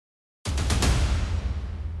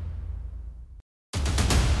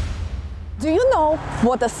Do you know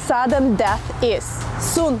what a sudden death is?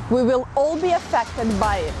 Soon we will all be affected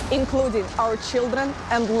by it, including our children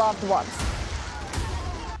and loved ones.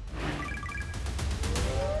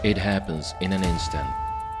 It happens in an instant.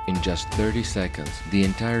 In just 30 seconds, the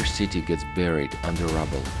entire city gets buried under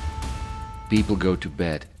rubble. People go to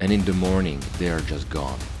bed, and in the morning they are just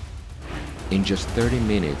gone. In just 30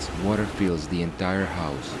 minutes, water fills the entire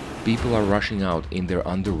house. People are rushing out in their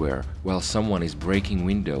underwear while someone is breaking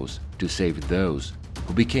windows to save those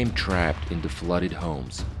who became trapped in the flooded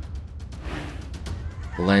homes.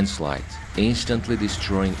 Landslides, instantly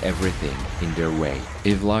destroying everything in their way.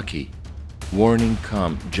 If lucky, warning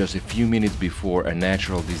comes just a few minutes before a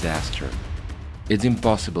natural disaster. It's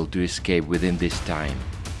impossible to escape within this time.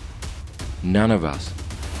 None of us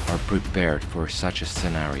are prepared for such a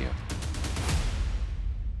scenario.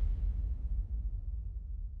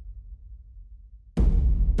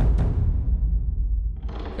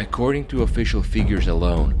 According to official figures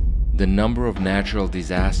alone, the number of natural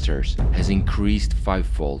disasters has increased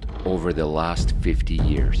fivefold over the last 50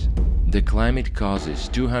 years. The climate causes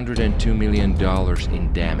 $202 million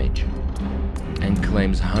in damage and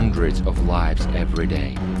claims hundreds of lives every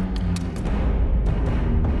day.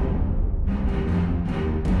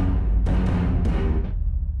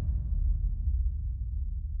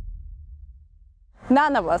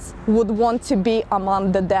 None of us would want to be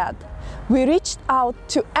among the dead. We reached out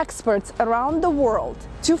to experts around the world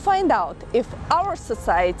to find out if our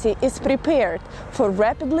society is prepared for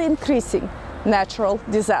rapidly increasing natural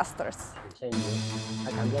disasters.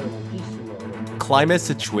 Climate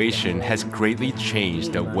situation has greatly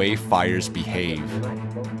changed the way fires behave.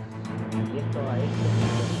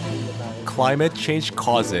 Climate change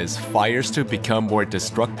causes fires to become more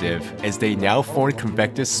destructive as they now form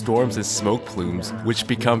convective storms and smoke plumes which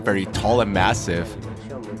become very tall and massive,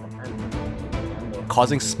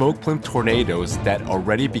 causing smoke plume tornadoes that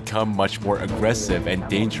already become much more aggressive and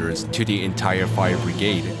dangerous to the entire fire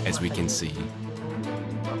brigade, as we can see.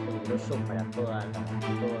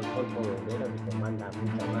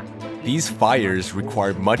 These fires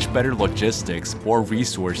require much better logistics, more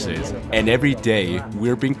resources, and every day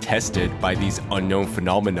we're being tested by these unknown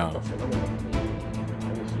phenomena.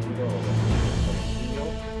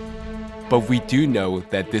 But we do know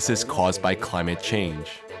that this is caused by climate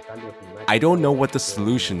change. I don't know what the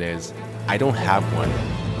solution is. I don't have one.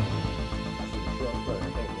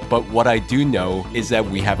 But what I do know is that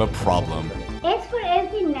we have a problem. As far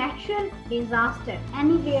as the natural disaster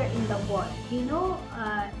anywhere in the world,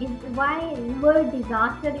 is why the word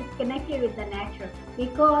disaster is connected with the natural,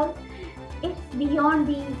 because it's beyond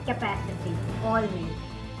the capacity always,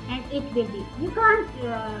 and it will be. You can't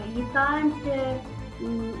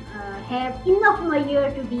have enough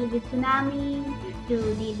measure to deal with tsunami,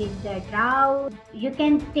 to deal with the drought. You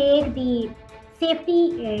can take the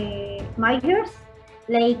safety measures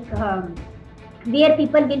like where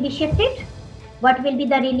people will be shifted, what will be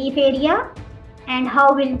the relief area, and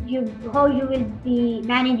how you will be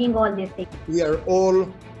managing all these things. We are all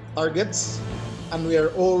targets and we are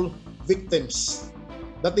all victims.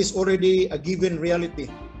 That is already a given reality.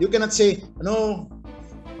 You cannot say, no,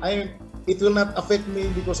 it will not affect me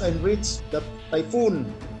because I'm rich. The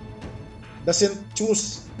typhoon doesn't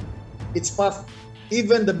choose its path.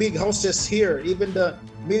 Even the big houses here, even the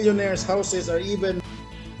millionaires' houses, or even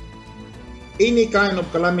any kind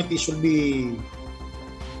of calamity should be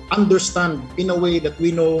understood in a way that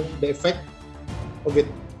we know the effect of it.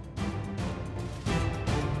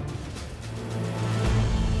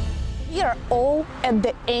 We are all at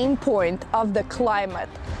the aim point of the climate,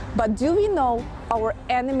 but do we know our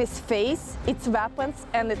enemy's face, its weapons,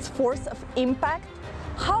 and its force of impact?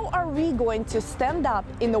 How are we going to stand up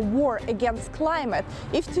in a war against climate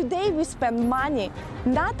if today we spend money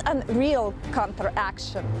not on real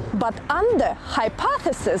counteraction, but on the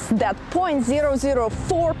hypothesis that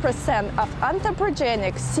 0.004% of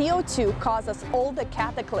anthropogenic CO2 causes all the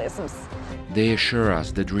cataclysms? They assure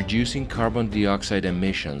us that reducing carbon dioxide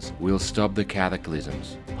emissions will stop the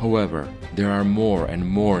cataclysms. However, there are more and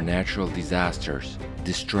more natural disasters,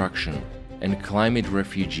 destruction, and climate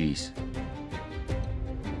refugees.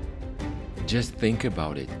 Just think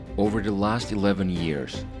about it. Over the last 11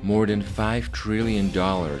 years, more than $5 trillion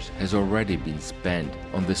has already been spent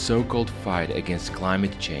on the so-called fight against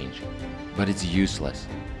climate change, but it's useless.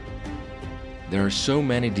 There are so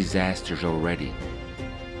many disasters already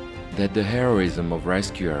that the heroism of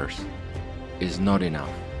rescuers is not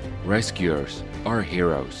enough. Rescuers are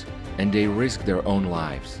heroes and they risk their own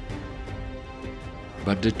lives.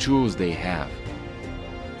 But the tools they have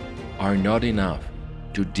are not enough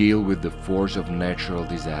to deal with the force of natural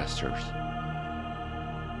disasters.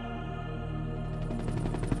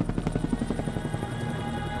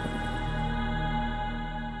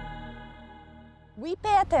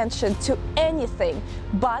 attention to anything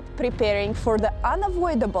but preparing for the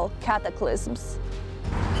unavoidable cataclysms.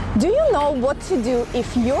 Do you know what to do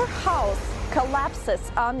if your house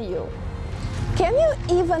collapses on you? Can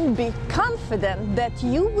you even be confident that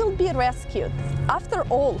you will be rescued? After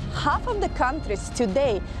all, half of the countries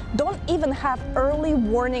today don't even have early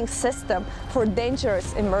warning system for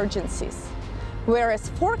dangerous emergencies, whereas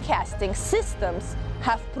forecasting systems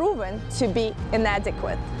have proven to be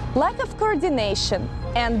inadequate. Lack of coordination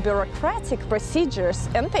and bureaucratic procedures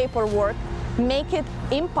and paperwork make it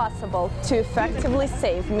impossible to effectively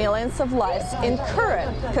save millions of lives in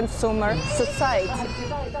current consumer society.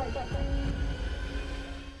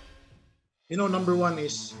 You know, number one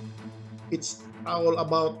is it's all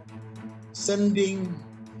about sending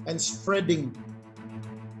and spreading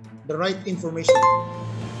the right information.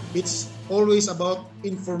 It's always about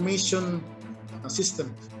information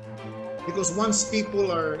system, because once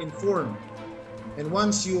people are informed and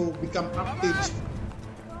once you become active.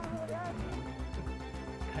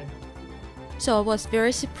 So I was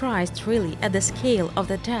very surprised really at the scale of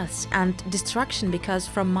the deaths and destruction, because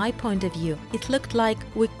from my point of view it looked like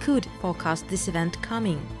we could forecast this event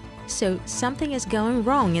coming. So something is going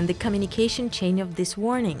wrong in the communication chain of these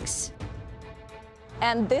warnings.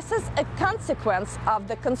 And this is a consequence of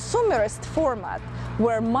the consumerist format,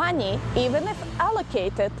 where money, even if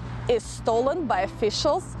allocated, is stolen by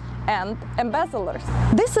officials and embezzlers.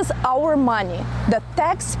 This is our money, the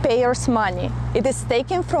taxpayers' money. It is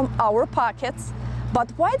taken from our pockets, but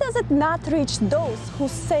why does it not reach those who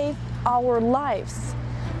save our lives?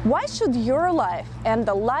 Why should your life and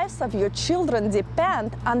the lives of your children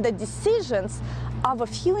depend on the decisions of a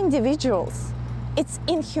few individuals? It's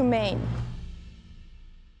inhumane.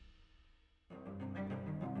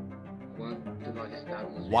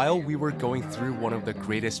 While we were going through one of the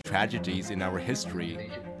greatest tragedies in our history,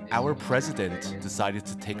 our president decided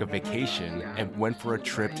to take a vacation and went for a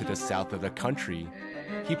trip to the south of the country.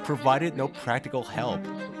 He provided no practical help,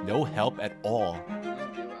 no help at all.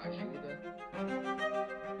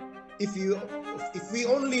 If we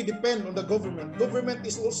only depend on the government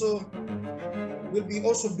will be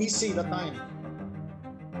also busy that time.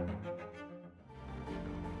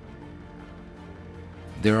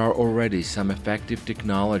 There are already some effective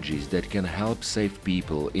technologies that can help save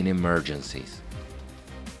people in emergencies.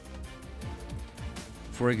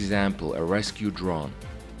 For example, a rescue drone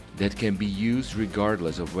that can be used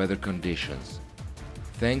regardless of weather conditions.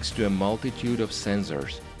 Thanks to a multitude of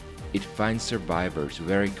sensors, it finds survivors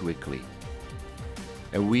very quickly.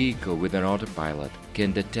 A vehicle with an autopilot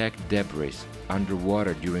can detect debris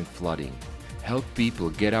underwater during flooding, help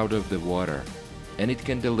people get out of the water, and it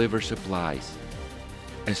can deliver supplies.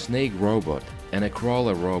 A snake robot and a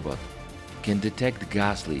crawler robot can detect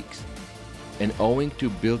gas leaks, and owing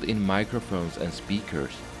to built-in microphones and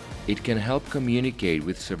speakers, it can help communicate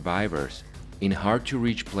with survivors in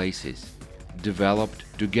hard-to-reach places. Developed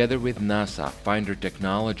together with NASA, Finder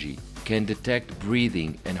technology can detect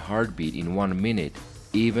breathing and heartbeat in 1 minute,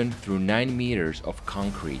 even through 9 meters of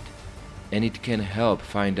concrete, and it can help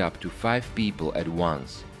find up to 5 people at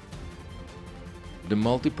once. The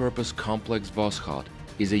multipurpose complex Voskhod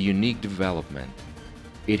is a unique development.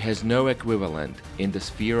 It has no equivalent in the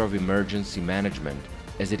sphere of emergency management,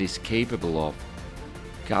 as it is capable of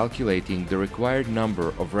calculating the required number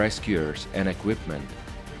of rescuers and equipment,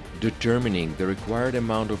 determining the required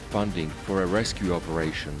amount of funding for a rescue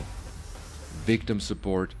operation, victim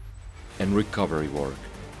support, and recovery work.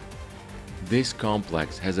 This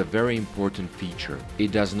complex has a very important feature.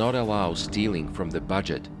 It does not allow stealing from the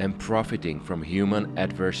budget and profiting from human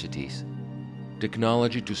adversities.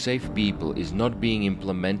 Technology to save people is not being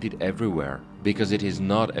implemented everywhere because it is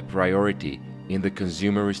not a priority in the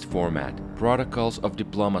consumerist format. Protocols of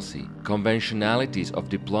diplomacy, conventionalities of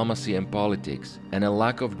diplomacy and politics, and a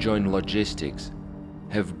lack of joint logistics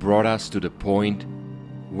have brought us to the point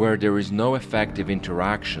where there is no effective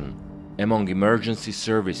interaction among emergency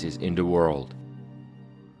services in the world.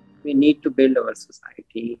 We need to build our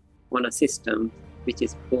society on a system which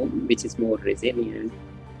is more resilient,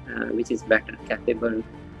 which is better capable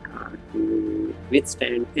to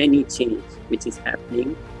withstand any change which is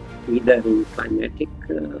happening, either in climatic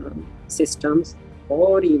systems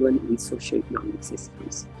or even in socio-economic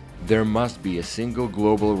systems. There must be a single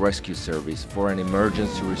global rescue service for an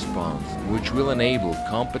emergency response, which will enable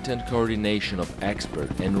competent coordination of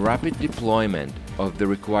experts and rapid deployment of the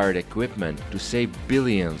required equipment to save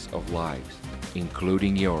billions of lives,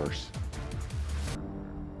 including yours.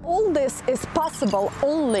 All this is possible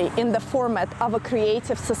only in the format of a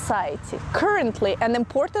creative society. Currently, an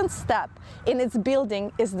important step in its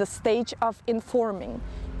building is the stage of informing.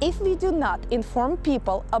 If we do not inform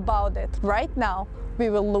people about it right now, we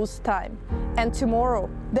will lose time. And tomorrow,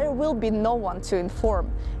 there will be no one to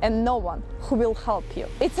inform and no one who will help you.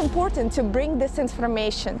 It's important to bring this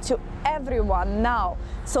information to everyone now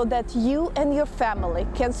so that you and your family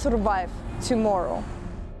can survive tomorrow.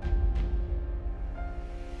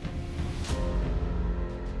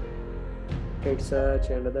 Research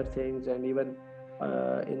and other things, and even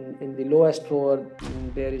in the lowest floor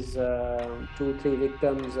there is 2-3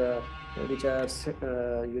 victims which are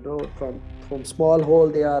from small hole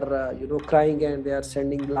they are crying, and they are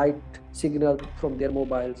sending light signal from their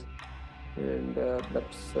mobiles, and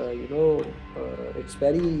that's it's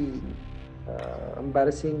very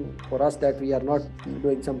embarrassing for us that we are not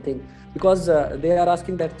doing something, because they are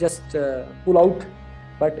asking that just pull out,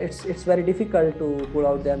 but it's very difficult to pull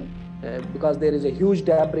out them. Because there is a huge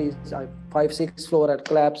debris, 5-6 floor had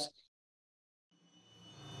collapsed.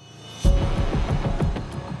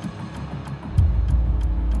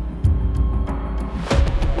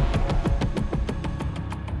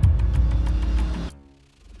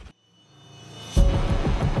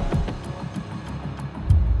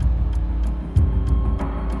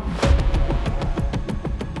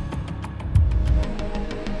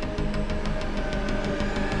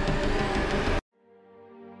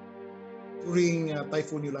 During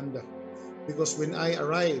Typhoon Yolanda, because when I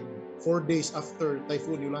arrived 4 days after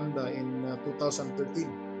Typhoon Yolanda in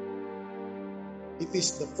 2013, it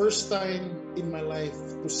is the first time in my life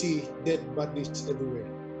to see dead bodies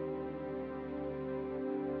everywhere.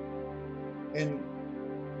 And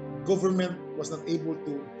government was not able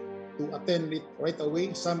to attend it right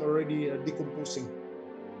away. Some already decomposing.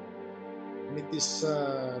 And it is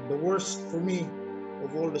the worst for me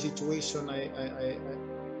of all the situation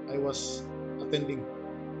I was attending.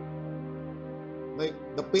 Like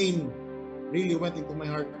the pain really went into my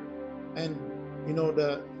heart, and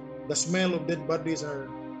the smell of dead bodies are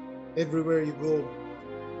everywhere you go.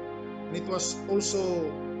 And it was also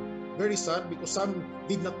very sad because some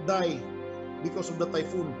did not die because of the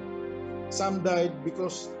typhoon. Some died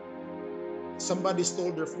because somebody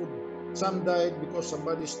stole their food. Some died because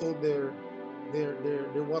somebody stole their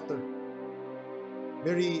water.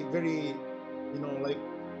 Very, very, like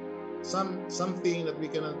something that we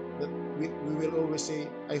cannot, that we will always say,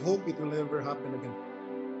 I hope it will never happen again.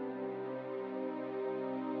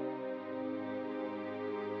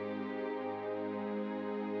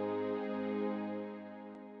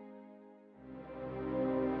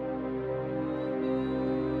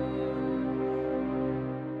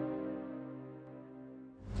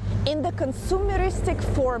 In the consumeristic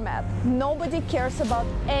format, nobody cares about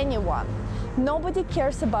anyone. Nobody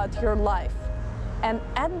cares about your life. And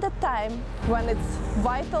at the time when it's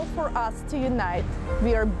vital for us to unite,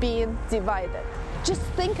 we are being divided. Just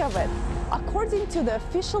think of it. According to the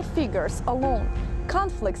official figures alone,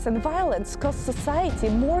 conflicts and violence cost society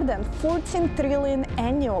more than 14 trillion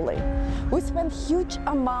annually. We spend huge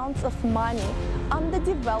amounts of money on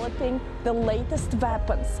developing the latest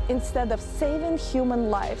weapons instead of saving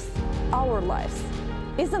human lives, our lives.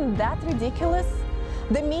 Isn't that ridiculous?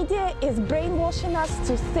 The media is brainwashing us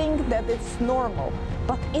to think that it's normal.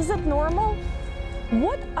 But is it normal?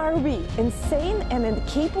 What are we, insane and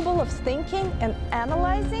incapable of thinking and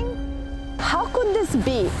analyzing? How could this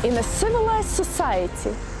be in a civilized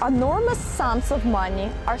society? Enormous sums of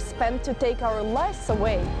money are spent to take our lives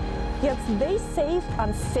away, yet they save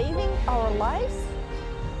on saving our lives?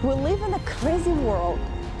 We live in a crazy world.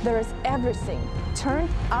 There is everything turned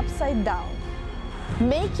upside down.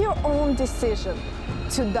 Make your own decision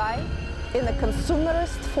to die in a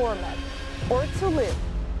consumerist format or to live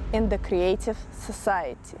in the creative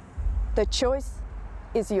society. The choice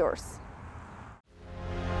is yours.